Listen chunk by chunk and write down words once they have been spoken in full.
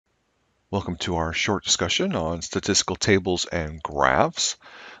Welcome to our short discussion on statistical tables and graphs.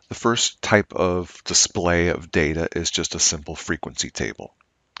 The first type of display of data is just a simple frequency table.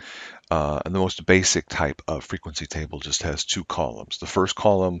 And the most basic type of frequency table just has two columns. The first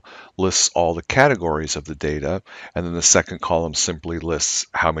column lists all the categories of the data, and then the second column simply lists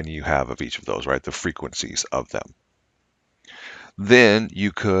how many you have of each of those, right? The frequencies of them. Then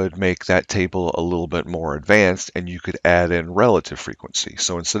you could make that table a little bit more advanced and you could add in relative frequency.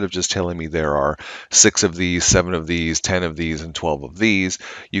 So instead of just telling me there are 6 of these, 7 of these, 10 of these, and 12 of these,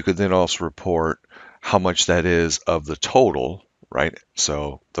 you could then also report how much that is of the total, right?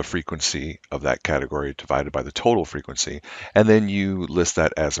 So the frequency of that category divided by the total frequency. And then you list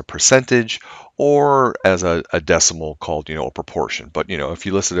that as a percentage or as a decimal called, a proportion. But, if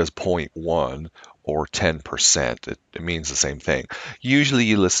you list it as 0.1 or 10%, it means the same thing. Usually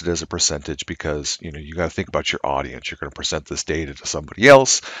you list it as a percentage because, you got to think about your audience. You're going to present this data to somebody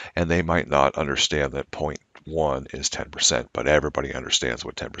else, and they might not understand that 0.1 is 10%, but everybody understands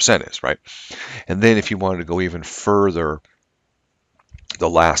what 10% is, right? And then if you wanted to go even further, the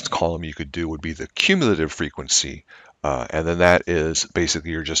last column you could do would be the cumulative frequency. And then that is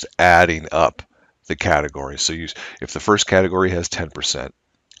basically you're just adding up the categories. So if the first category has 10%,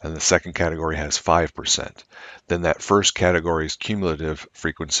 and the second category has 5%, then that first category's cumulative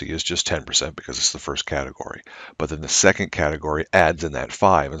frequency is just 10% because it's the first category. But then the second category adds in that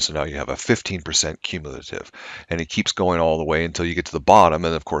 5, and so now you have a 15% cumulative. And it keeps going all the way until you get to the bottom,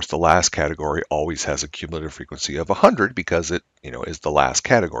 and of course the last category always has a cumulative frequency of 100 because it is the last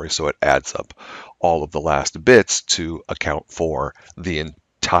category, so it adds up all of the last bits to account for the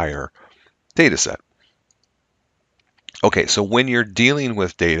entire data set. Okay, so when you're dealing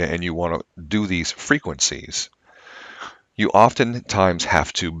with data and you want to do these frequencies, you oftentimes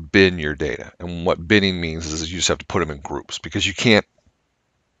have to bin your data. And what binning means is you just have to put them in groups because you can't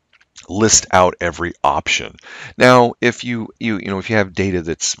list out every option. Now, if if you have data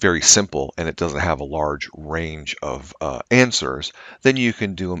that's very simple and it doesn't have a large range of answers, then you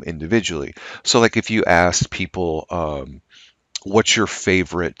can do them individually. So, like if you asked people, what's your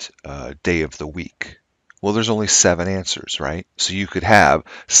favorite day of the week? Well, there's only 7 answers, right? So you could have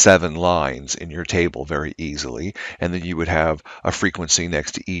 7 lines in your table very easily, and then you would have a frequency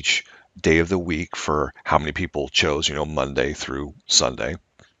next to each day of the week for how many people chose, Monday through Sunday.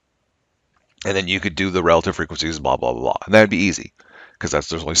 And then you could do the relative frequencies, blah, blah, blah. And that'd be easy because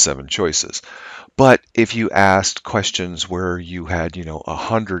there's only 7 choices. But if you asked questions where you had,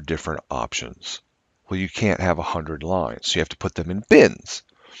 100 different options, well, you can't have 100 lines. So you have to put them in bins.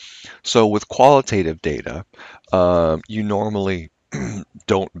 So with qualitative data, you normally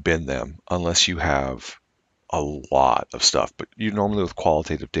don't bin them unless you have a lot of stuff. But you normally with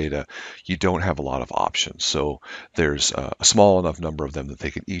qualitative data, you don't have a lot of options. So there's a small enough number of them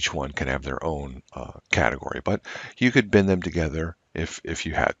that each one can have their own category. But you could bin them together if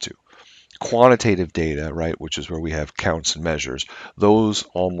you had to. Quantitative data, right, which is where we have counts and measures, those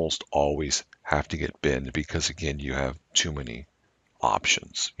almost always have to get binned because again, you have too many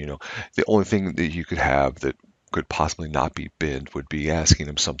options. The only thing that you could have that could possibly not be binned would be asking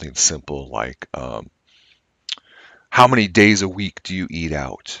them something simple like, how many days a week do you eat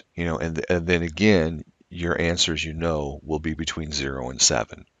out? And then again, your answers, will be between 0 and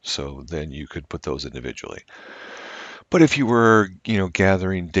 7. So then you could put those individually. But if you were,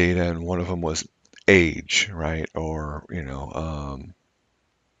 gathering data and one of them was age, right, or,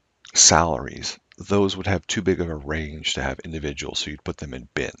 salaries, those would have too big of a range to have individuals, so you'd put them in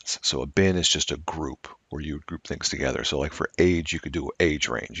bins. So a bin is just a group where you would group things together. So like for age, you could do age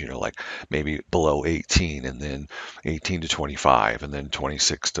range, like maybe below 18 and then 18 to 25 and then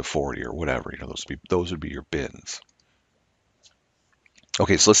 26 to 40 or whatever, those would be your bins.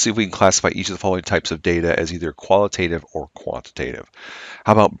 Okay, so let's see if we can classify each of the following types of data as either qualitative or quantitative.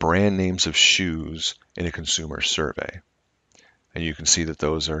 How about brand names of shoes in a consumer survey? And you can see that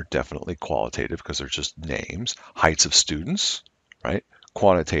those are definitely qualitative because they're just names. Heights of students, right?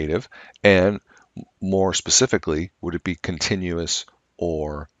 Quantitative. And more specifically, would it be continuous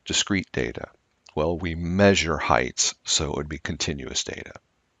or discrete data? Well, we measure heights, so it would be continuous data.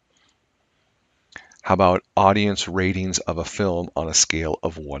 How about audience ratings of a film on a scale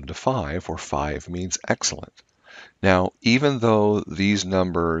of 1 to 5, where 5 means excellent? Now, even though these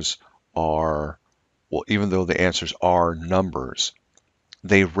numbers are, well, even though the answers are numbers,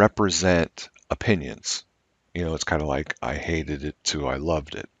 they represent opinions. It's kind of like I hated it to I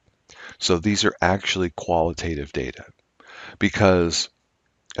loved it. So these are actually qualitative data because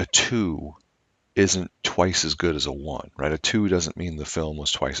a 2 isn't twice as good as a 1, right? A 2 doesn't mean the film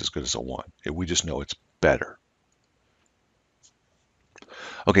was twice as good as a 1. We just know it's better.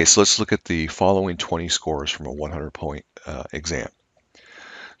 Okay, so let's look at the following 20 scores from a 100-point exam.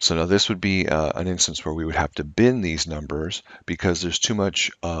 So now this would be an instance where we would have to bin these numbers because there's too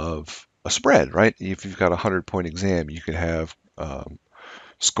much of a spread, right? If you've got a 100-point exam, you could have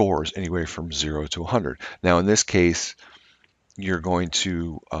scores anywhere from 0 to 100. Now in this case, you're going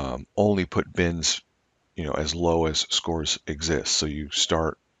to only put bins, as low as scores exist. So you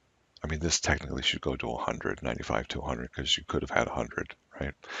start, I mean, this technically should go to 100, 95 to 100, because you could have had 100,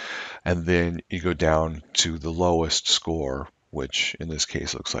 right? And then you go down to the lowest score, which in this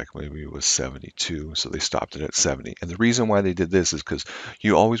case looks like maybe it was 72. So they stopped it at 70. And the reason why they did this is because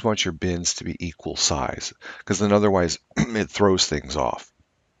you always want your bins to be equal size, because then otherwise it throws things off.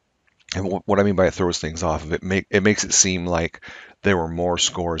 And what I mean by it throws things off, it makes it seem like there were more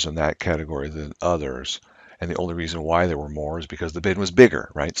scores in that category than others. And the only reason why there were more is because the bin was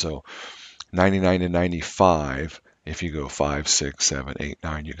bigger, right? So 99 to 95, if you go 5, 6, 7, 8,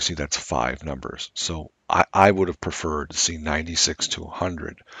 9, you can see that's 5 numbers. So I would have preferred to see 96 to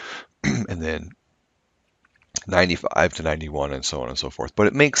 100 and then 95 to 91 and so on and so forth. But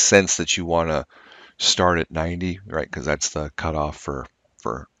it makes sense that you want to start at 90, right? Because that's the cutoff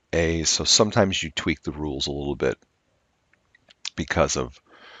for A's. So sometimes you tweak the rules a little bit because of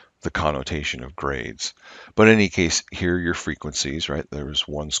the connotation of grades. But in any case, here are your frequencies, right? There was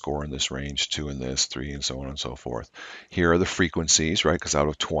 1 score in this range, 2 in this, 3, and so on and so forth. Here are the frequencies, right? Because out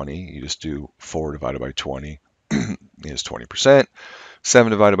of 20, you just do 4 divided by 20 is 20%. 7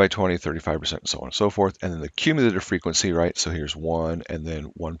 divided by 20, 35%, and so on and so forth. And then the cumulative frequency, right? So here's 1, and then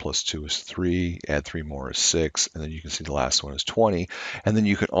 1 plus 2 is 3, add 3 more is 6, and then you can see the last one is 20. And then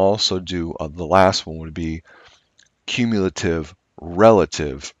you can also do, the last one would be cumulative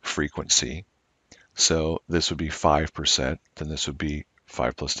relative frequency. So this would be 5%, then this would be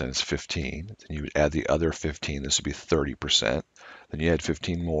 5 plus 10 is 15. Then you would add the other 15, this would be 30%. Then you add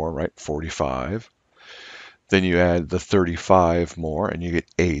 15 more, right? 45. Then you add the 35 more and you get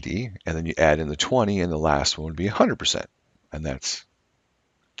 80. And then you add in the 20 and the last one would be 100%. And that's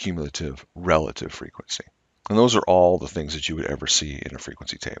cumulative relative frequency. And those are all the things that you would ever see in a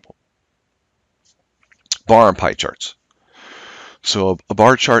frequency table. Bar and pie charts. So a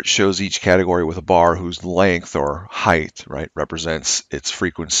bar chart shows each category with a bar whose length or height, right, represents its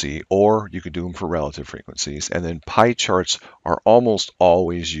frequency, or you could do them for relative frequencies. And then pie charts are almost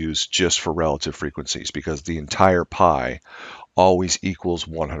always used just for relative frequencies because the entire pie always equals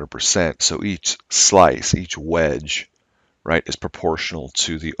 100%. So each slice, each wedge, right, is proportional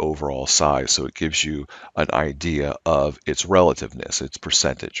to the overall size. So it gives you an idea of its relativeness, its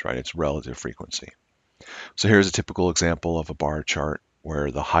percentage, right, its relative frequency. So here's a typical example of a bar chart where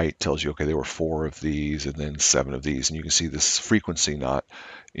the height tells you, okay, there were 4 of these and then 7 of these. And you can see this frequency, not,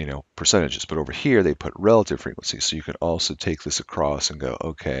 percentages. But over here, they put relative frequency. So you can also take this across and go,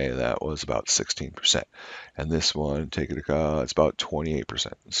 okay, that was about 16%. And this one, take it across, it's about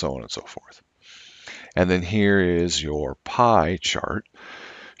 28%, and so on and so forth. And then here is your pie chart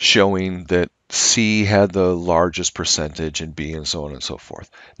showing that C had the largest percentage and B and so on and so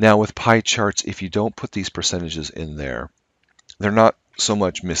forth. Now with pie charts, if you don't put these percentages in there, they're not so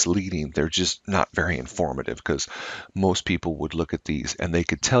much misleading, they're just not very informative because most people would look at these and they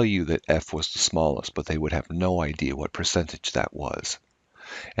could tell you that F was the smallest, but they would have no idea what percentage that was.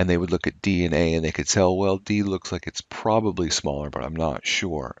 And they would look at D and A and they could tell, well, D looks like it's probably smaller, but I'm not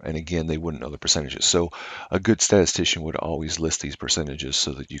sure. And again, they wouldn't know the percentages. So a good statistician would always list these percentages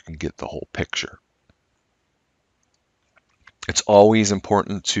so that you can get the whole picture. It's always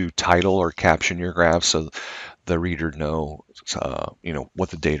important to title or caption your graphs so the reader knows, what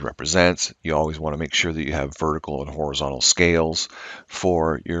the data represents. You always want to make sure that you have vertical and horizontal scales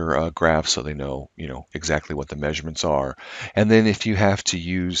for your graph so they know, exactly what the measurements are. And then if you have to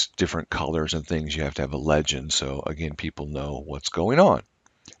use different colors and things, you have to have a legend. So again, people know what's going on.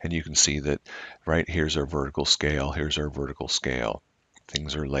 And you can see that, right, here's our vertical scale, here's our vertical scale.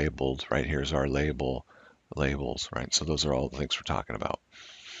 Things are labeled, right, here's our labels, right? So those are all the things we're talking about.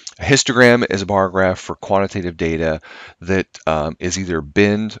 A histogram is a bar graph for quantitative data that is either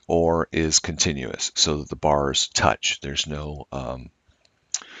binned or is continuous, so that the bars touch. There's no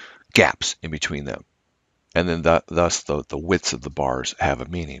gaps in between them. And then thus the widths of the bars have a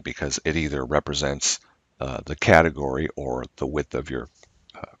meaning because it either represents the category or the width of your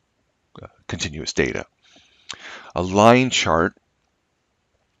continuous data. A line chart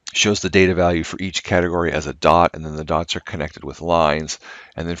shows the data value for each category as a dot, and then the dots are connected with lines.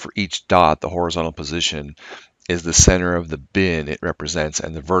 And then for each dot, the horizontal position is the center of the bin it represents,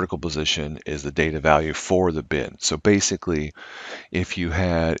 and the vertical position is the data value for the bin. So basically, if you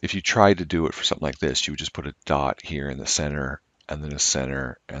tried to do it for something like this, you would just put a dot here in the center, and then a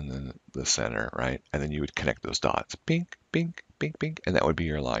center, and then the center, right? And then you would connect those dots. Bink, bink, bink, bink, and that would be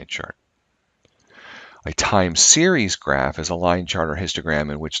your line chart. A time series graph is a line chart or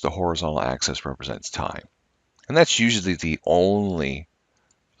histogram in which the horizontal axis represents time. And that's usually the only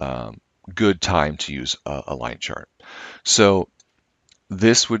good time to use a line chart. So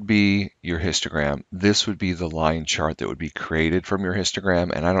this would be your histogram. This would be the line chart that would be created from your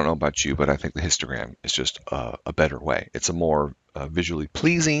histogram. And I don't know about you, but I think the histogram is just a better way. It's a more visually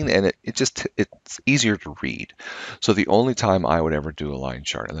pleasing, and it's easier to read. So the only time I would ever do a line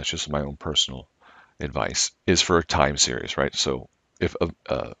chart, and that's just my own personal advice, is for a time series, right? So if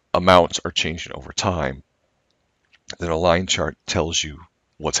amounts are changing over time, then a line chart tells you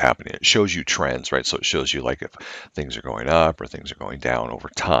what's happening. It shows you trends, right? So it shows you like if things are going up or things are going down over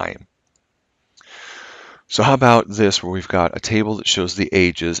time. So how about this, where we've got a table that shows the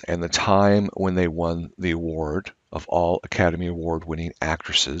ages and the time when they won the award of all Academy Award winning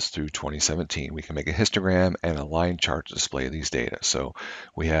actresses through 2017. We can make a histogram and a line chart to display these data. So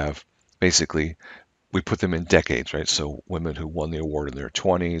we have basically, we put them in decades, right? So women who won the award in their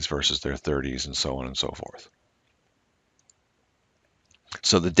 20s versus their 30s and so on and so forth.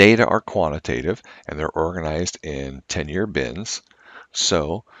 So the data are quantitative and they're organized in 10-year bins.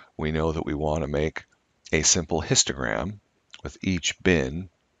 So we know that we want to make a simple histogram with each bin,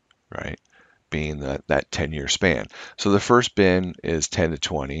 right, being that 10-year span. So the first bin is 10 to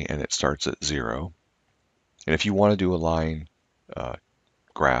 20 and it starts at 0. And if you want to do a line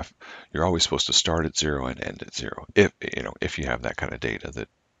graph, you're always supposed to start at 0 and end at 0, if you have that kind of data that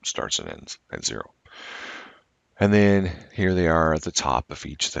starts and ends at 0. And then here they are at the top of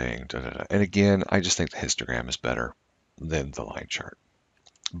each thing. Da, da, da. And again, I just think the histogram is better than the line chart.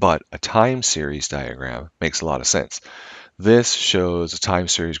 But a time series diagram makes a lot of sense. This shows a time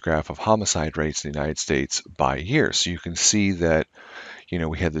series graph of homicide rates in the United States by year. So you can see that,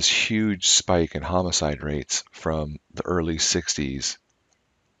 we had this huge spike in homicide rates from the early 60s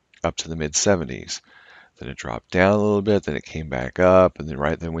up to the mid 70s. Then it dropped down a little bit, then it came back up, and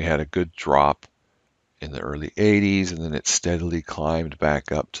then we had a good drop in the early 80s, and then it steadily climbed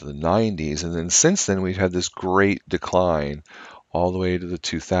back up to the 90s. And then since then, we've had this great decline all the way to the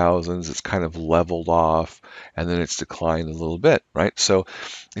 2000s. It's kind of leveled off, and then it's declined a little bit, right? So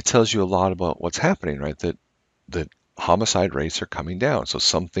it tells you a lot about what's happening, right? That homicide rates are coming down. So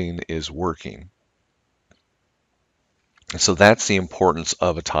something is working. So that's the importance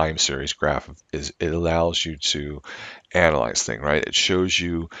of a time series graph, is it allows you to analyze things, right? It shows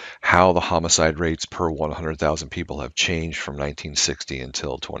you how the homicide rates per 100,000 people have changed from 1960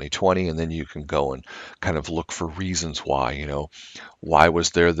 until 2020, and then you can go and kind of look for reasons why, why was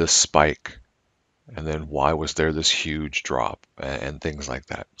there this spike? And then why was there this huge drop, and things like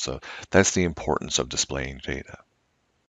that. So that's the importance of displaying data.